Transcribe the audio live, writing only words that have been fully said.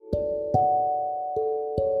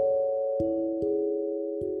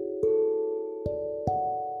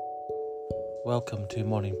Welcome to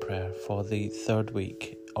morning prayer for the third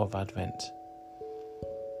week of Advent.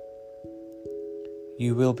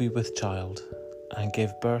 You will be with child and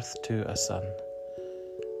give birth to a son,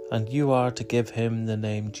 and you are to give him the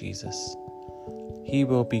name Jesus. He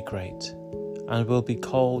will be great and will be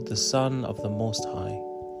called the Son of the Most High.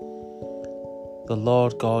 The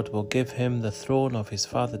Lord God will give him the throne of his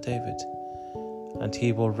father David, and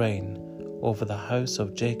he will reign over the house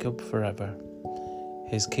of Jacob forever.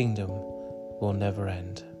 His kingdom will never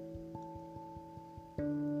end.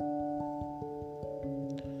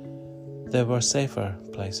 There were safer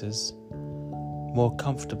places, more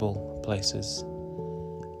comfortable places,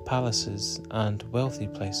 palaces and wealthy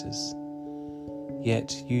places,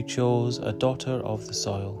 yet you chose a daughter of the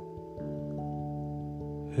soil.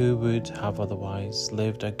 Who would have otherwise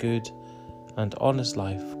lived a good and honest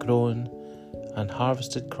life, grown and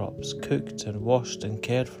harvested crops, cooked and washed and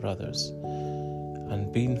cared for others,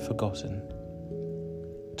 and been forgotten,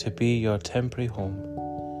 to be your temporary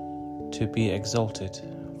home, to be exalted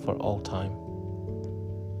for all time.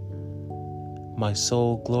 My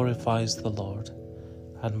soul glorifies the Lord,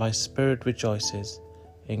 and my spirit rejoices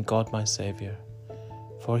in God my Saviour,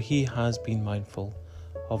 for he has been mindful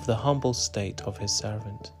of the humble state of his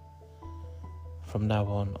servant. From now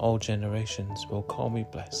on, all generations will call me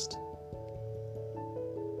blessed.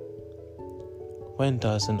 When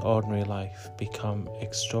does an ordinary life become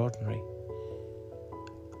extraordinary?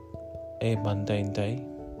 A mundane day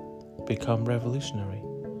become revolutionary?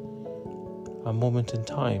 A moment in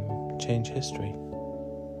time change history?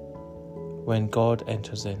 When God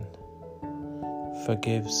enters in,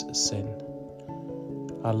 forgives sin,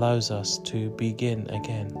 allows us to begin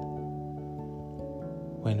again.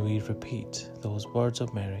 When we repeat those words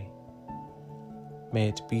of Mary, may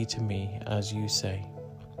it be to me as you say.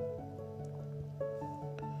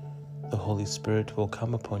 The Holy Spirit will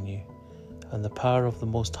come upon you, and the power of the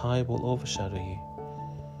Most High will overshadow you.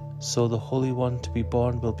 So the Holy One to be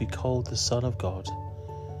born will be called the Son of God.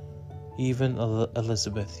 Even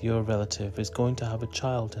Elizabeth, your relative, is going to have a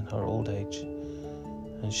child in her old age,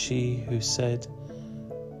 and she who said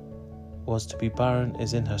was to be barren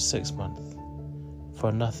is in her 6th month,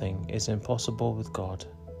 for nothing is impossible with God.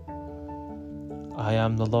 I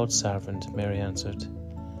am the Lord's servant, Mary answered.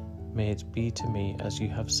 May it be to me as you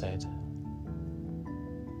have said.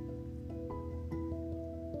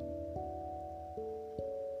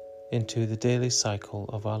 Into the daily cycle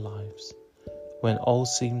of our lives, when all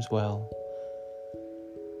seems well,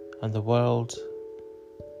 and the world,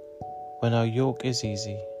 when our yoke is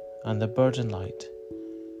easy and the burden light,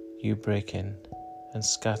 you break in and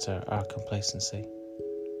scatter our complacency.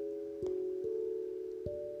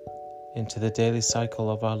 Into the daily cycle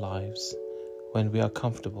of our lives, when we are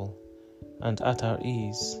comfortable and at our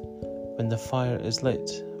ease, when the fire is lit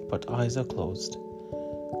but eyes are closed,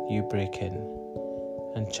 you break in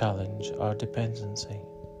and challenge our dependency.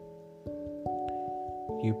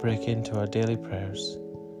 You break into our daily prayers,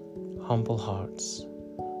 humble hearts,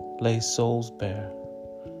 lay souls bare.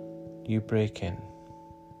 You break in.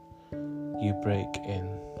 You break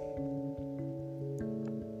in.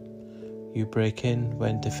 You break in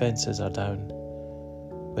when defenses are down,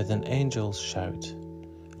 with an angel's shout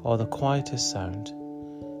or the quietest sound.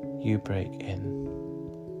 You break in,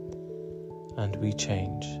 and we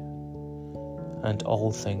change. And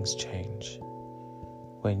all things change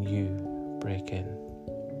when you break in.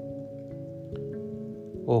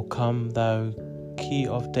 O come, thou key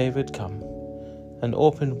of David, come, and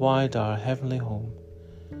open wide our heavenly home.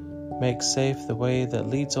 Make safe the way that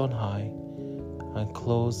leads on high, and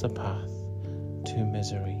close the path to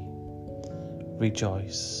misery.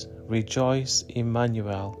 Rejoice, rejoice,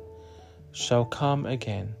 Emmanuel shall come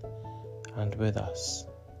again, and with us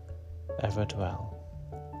ever dwell.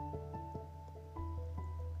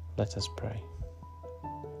 Let us pray.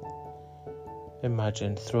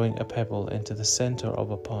 Imagine throwing a pebble into the center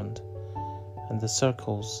of a pond and the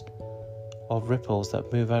circles of ripples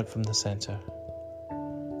that move out from the center.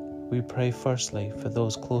 We pray firstly for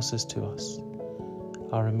those closest to us,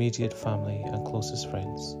 our immediate family and closest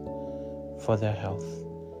friends, for their health,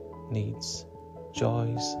 needs,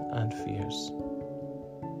 joys and fears.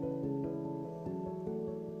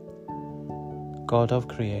 God of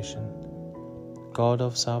creation, God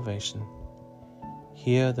of salvation,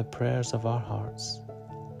 hear the prayers of our hearts.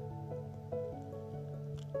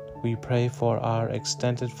 We pray for our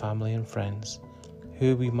extended family and friends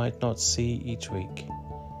who we might not see each week,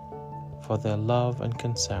 for their love and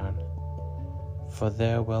concern, for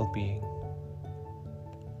their well-being.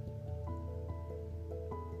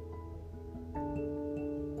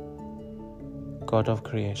 God of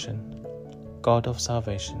creation, God of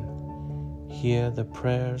salvation, hear the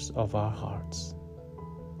prayers of our hearts.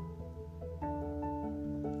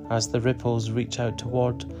 As the ripples reach out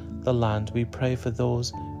toward the land, we pray for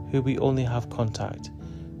those who we only have contact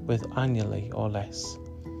with annually or less,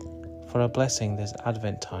 for a blessing this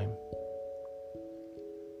Advent time.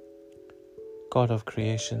 God of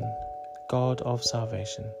creation, God of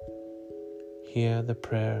salvation, hear the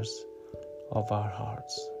prayers of our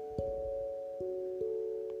hearts.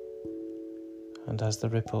 And as the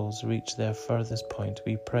ripples reach their furthest point,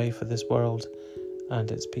 we pray for this world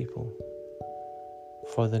and its people,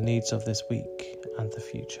 for the needs of this week and the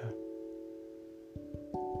future.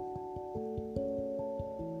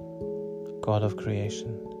 God of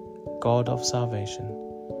creation, God of salvation,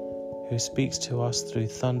 who speaks to us through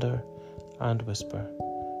thunder and whisper,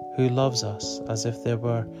 who loves us as if there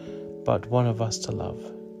were but one of us to love,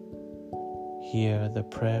 hear the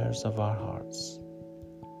prayers of our hearts.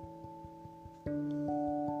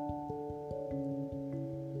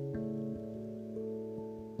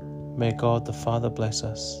 May God the Father bless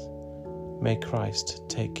us. May Christ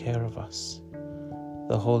take care of us.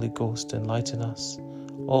 The Holy Ghost enlighten us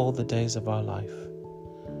all the days of our life.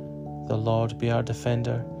 The Lord be our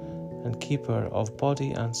defender and keeper of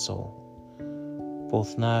body and soul,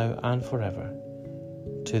 both now and forever,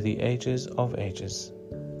 to the ages of ages.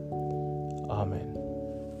 Amen.